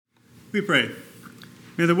We pray.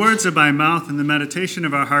 May the words of my mouth and the meditation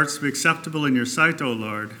of our hearts be acceptable in your sight, O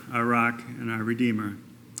Lord, our rock and our redeemer.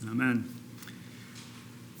 Amen.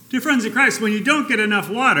 Dear friends in Christ, when you don't get enough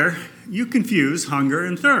water, you confuse hunger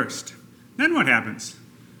and thirst. Then what happens?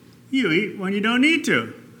 You eat when you don't need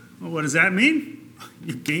to. Well, what does that mean?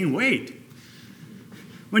 You gain weight.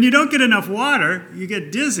 When you don't get enough water, you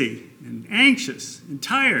get dizzy and anxious and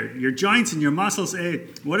tired. Your joints and your muscles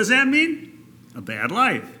ache. What does that mean? A bad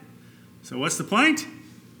life. So what's the point?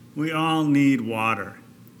 We all need water.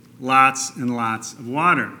 Lots and lots of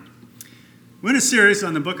water. We're in a series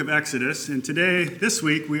on the book of Exodus, and this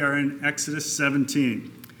week, we are in Exodus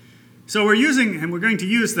 17. So we're going to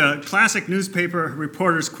use the classic newspaper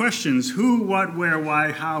reporter's questions: who, what, where,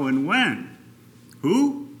 why, how, and when.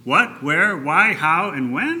 Who, what, where, why, how,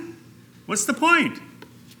 and when? What's the point?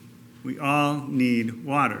 We all need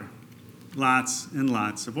water. Lots and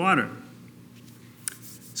lots of water.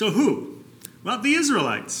 So who? Well, the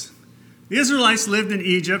Israelites. The Israelites lived in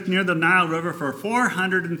Egypt near the Nile River for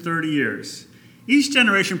 430 years. Each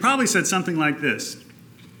generation probably said something like this: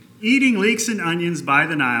 eating leeks and onions by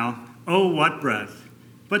the Nile, oh, what breath,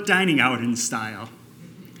 but dining out in style.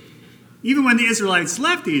 Even when the Israelites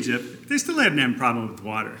left Egypt, they still had no problem with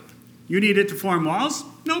water. You needed to form walls?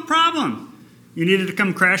 No problem. You needed to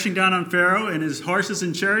come crashing down on Pharaoh and his horses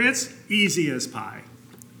and chariots? Easy as pie.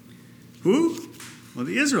 Who? Well,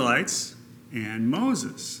 the Israelites and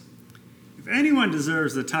Moses. If anyone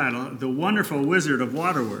deserves the title, the wonderful wizard of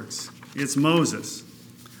waterworks, it's Moses.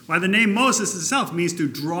 Why, the name Moses itself means to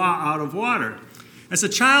draw out of water. As a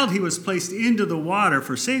child, he was placed into the water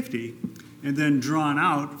for safety and then drawn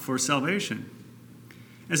out for salvation.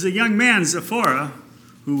 As a young man, Zipporah,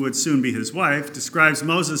 who would soon be his wife, describes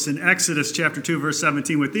Moses in Exodus chapter 2, verse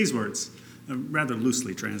 17 with these words, rather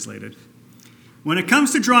loosely translated. When it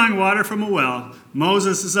comes to drawing water from a well,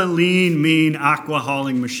 Moses is a lean, mean,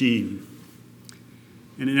 aqua-hauling machine.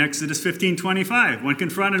 And in Exodus 15:25, when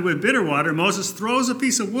confronted with bitter water, Moses throws a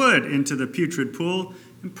piece of wood into the putrid pool,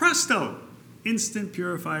 and presto, instant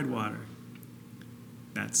purified water.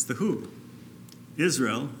 That's the who.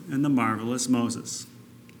 Israel and the marvelous Moses.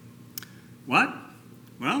 What?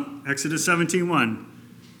 Well, Exodus 17:1,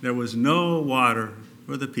 there was no water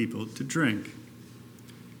for the people to drink.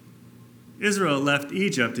 Israel left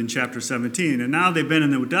Egypt in chapter 17, and now they've been in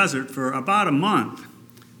the desert for about a month.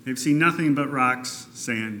 They've seen nothing but rocks,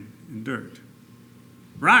 sand, and dirt.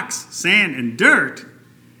 Rocks, sand, and dirt?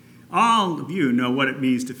 All of you know what it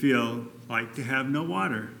means to feel like to have no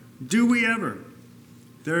water. Do we ever?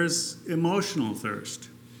 There's emotional thirst.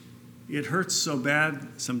 It hurts so bad,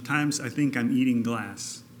 sometimes I think I'm eating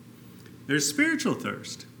glass. There's spiritual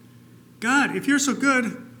thirst. God, if you're so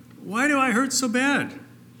good, why do I hurt so bad?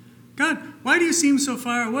 God, why do you seem so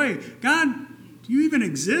far away? God, do you even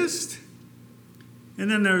exist? And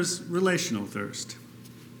then there's relational thirst.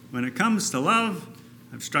 When it comes to love,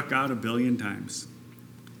 I've struck out 1 billion times.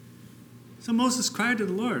 So Moses cried to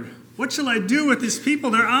the Lord, what shall I do with these people?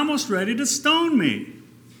 They're almost ready to stone me.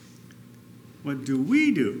 What do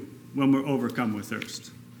we do when we're overcome with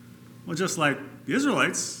thirst? Well, just like the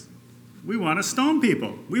Israelites, we want to stone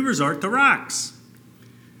people. We resort to rocks.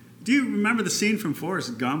 Do you remember the scene from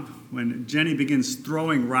Forrest Gump when Jenny begins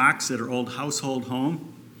throwing rocks at her old household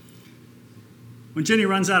home? When Jenny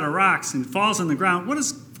runs out of rocks and falls on the ground, what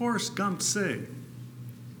does Forrest Gump say?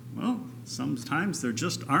 Well, sometimes there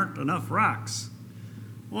just aren't enough rocks.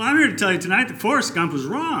 Well, I'm here to tell you tonight that Forrest Gump was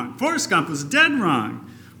wrong. Forrest Gump was dead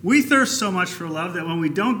wrong. We thirst so much for love that when we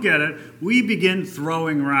don't get it, we begin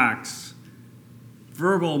throwing rocks.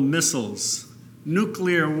 Verbal missiles,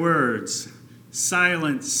 nuclear words,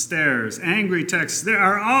 silent stares, angry texts. There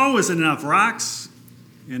are always enough rocks,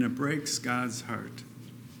 and it breaks God's heart.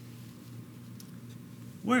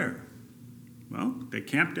 Where? Well, they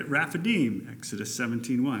camped at Rephidim, Exodus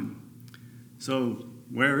 17:1. So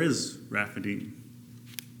where is Rephidim?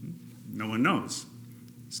 No one knows.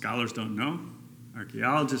 Scholars don't know.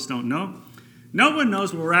 Archaeologists don't know. No one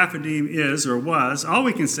knows where Rephidim is or was. All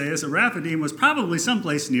we can say is that Rephidim was probably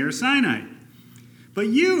someplace near Sinai. But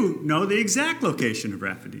you know the exact location of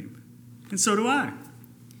Rephidim, and so do I.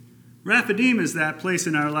 Rephidim is that place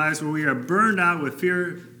in our lives where we are burned out with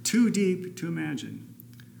fear too deep to imagine.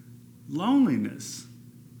 Loneliness,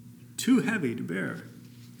 too heavy to bear,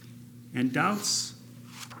 and doubts,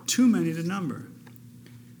 too many to number.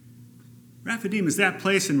 Rephidim is that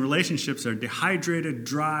place in relationships are dehydrated,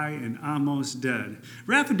 dry, and almost dead.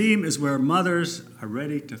 Rephidim is where mothers are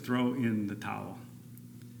ready to throw in the towel,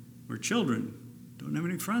 where children don't have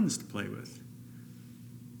any friends to play with,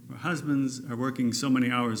 where husbands are working so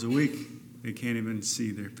many hours a week they can't even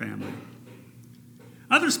see their family.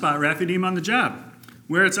 Others spot Raphidim on the job,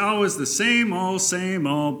 where it's always the same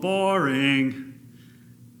old, boring.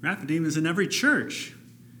 Raphidim is in every church.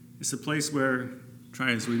 It's a place where,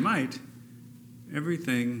 try as we might,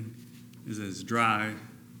 everything is as dry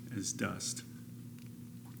as dust.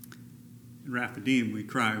 In Raphidim, we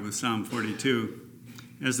cry with Psalm 42,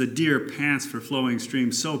 as the deer pants for flowing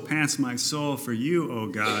streams, so pants my soul for you, O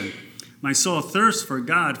God. My soul thirsts for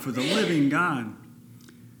God, for the living God.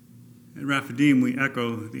 At Raphidim, we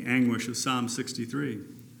echo the anguish of Psalm 63.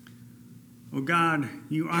 O God,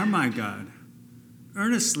 you are my God.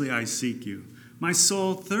 Earnestly I seek you. My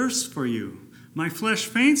soul thirsts for you. My flesh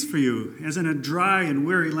faints for you, as in a dry and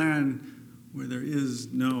weary land where there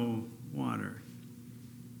is no water.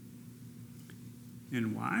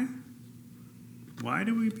 And why? Why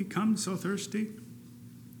do we become so thirsty?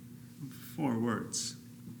 4 words.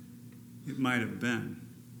 It might have been.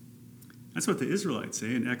 That's what the Israelites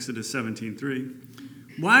say in Exodus 17:3.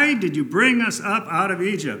 Why did you bring us up out of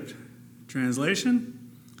Egypt? Translation,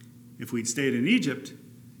 if we'd stayed in Egypt,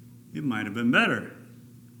 it might have been better.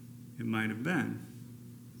 It might have been.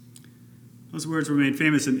 Those words were made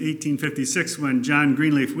famous in 1856 when John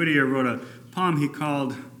Greenleaf Whittier wrote a poem he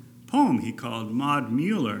called Maud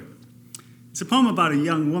Muller. It's a poem about a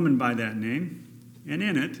young woman by that name, and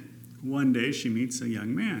in it, one day she meets a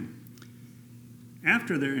young man.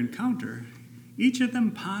 After their encounter, each of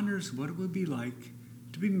them ponders what it would be like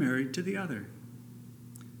to be married to the other.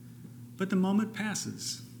 But the moment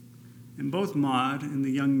passes, and both Maud and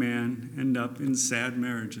the young man end up in sad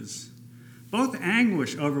marriages. Both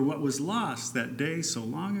anguish over what was lost that day so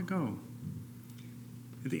long ago.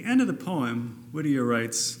 At the end of the poem, Whittier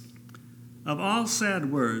writes, "Of all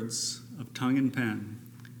sad words of tongue and pen,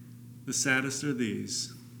 the saddest are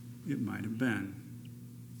these, it might have been."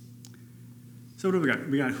 So what do we got?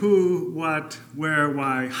 We got who, what, where,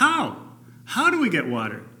 why, how. How do we get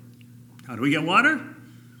water? How do we get water?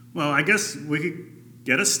 Well, I guess we could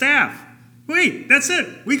get a staff. Wait, that's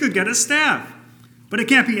it. We could get a staff. But it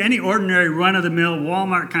can't be any ordinary run-of-the-mill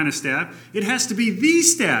Walmart kind of staff. It has to be the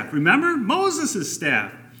staff. Remember? Moses'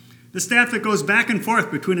 staff. The staff that goes back and forth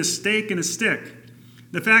between a stake and a stick.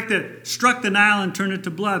 The fact that struck the Nile and turned it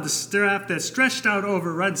to blood. The staff that stretched out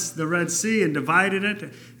over the Red Sea and divided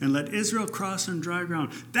it and let Israel cross on dry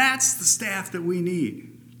ground. That's the staff that we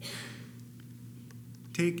need.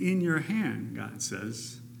 Take in your hand, God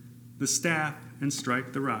says, the staff and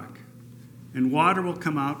strike the rock, and water will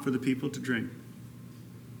come out for the people to drink.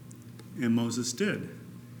 And Moses did,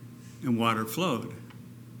 and water flowed,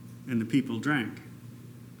 and the people drank.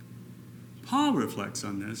 Paul reflects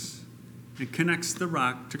on this and connects the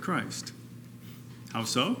rock to Christ. How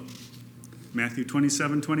so? Matthew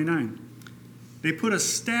 27:29. They put a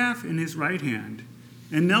staff in his right hand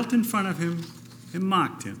and knelt in front of him and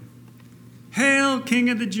mocked him. "Hail, King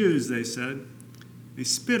of the Jews," they said. They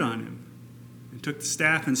spit on him and took the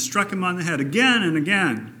staff and struck him on the head again and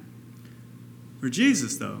again. For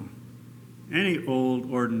Jesus, though, any old,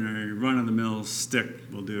 ordinary, run-of-the-mill stick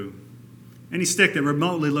will do. Any stick that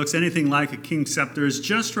remotely looks anything like a king's scepter is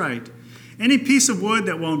just right. Any piece of wood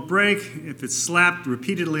that won't break if it's slapped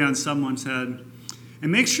repeatedly on someone's head.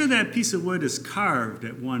 And make sure that piece of wood is carved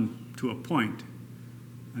to a point.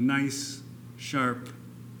 A nice, sharp,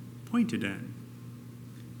 pointed end.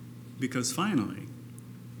 Because finally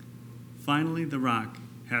the rock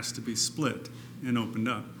has to be split and opened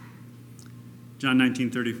up. John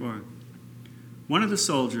 19:34. One of the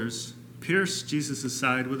soldiers pierced Jesus'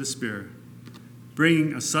 side with a spear,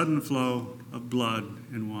 bringing a sudden flow of blood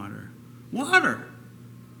and water. Water!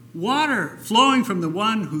 Water flowing from the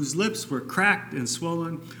one whose lips were cracked and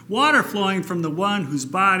swollen. Water flowing from the one whose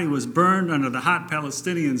body was burned under the hot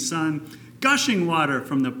Palestinian sun. Gushing water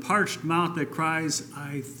from the parched mouth that cries,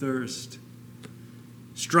 "I thirst."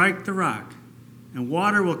 Strike the rock, and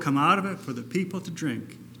water will come out of it for the people to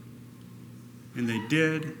drink. And they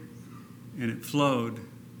did, and it flowed,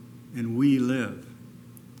 and we live.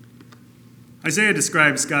 Isaiah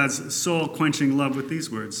describes God's soul-quenching love with these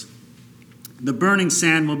words. The burning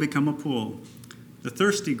sand will become a pool, the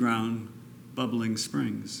thirsty ground, bubbling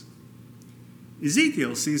springs.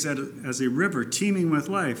 Ezekiel sees it as a river teeming with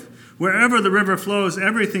life. Wherever the river flows,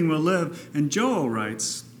 everything will live. And Joel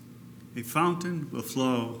writes, a fountain will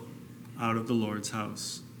flow out of the Lord's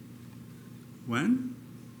house. When?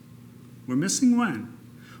 We're missing when.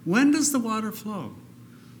 When does the water flow?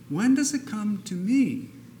 When does it come to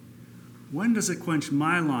me? When does it quench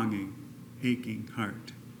my longing, aching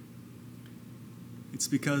heart? It's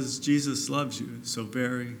because Jesus loves you so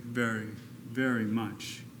very, very, very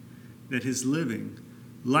much that his living,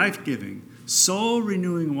 life-giving,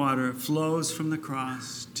 soul-renewing water flows from the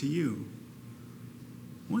cross to you.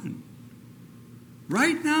 When?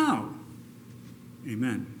 Right now.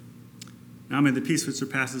 Amen. Now may the peace which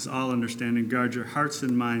surpasses all understanding guard your hearts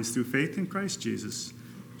and minds through faith in Christ Jesus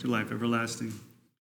to life everlasting.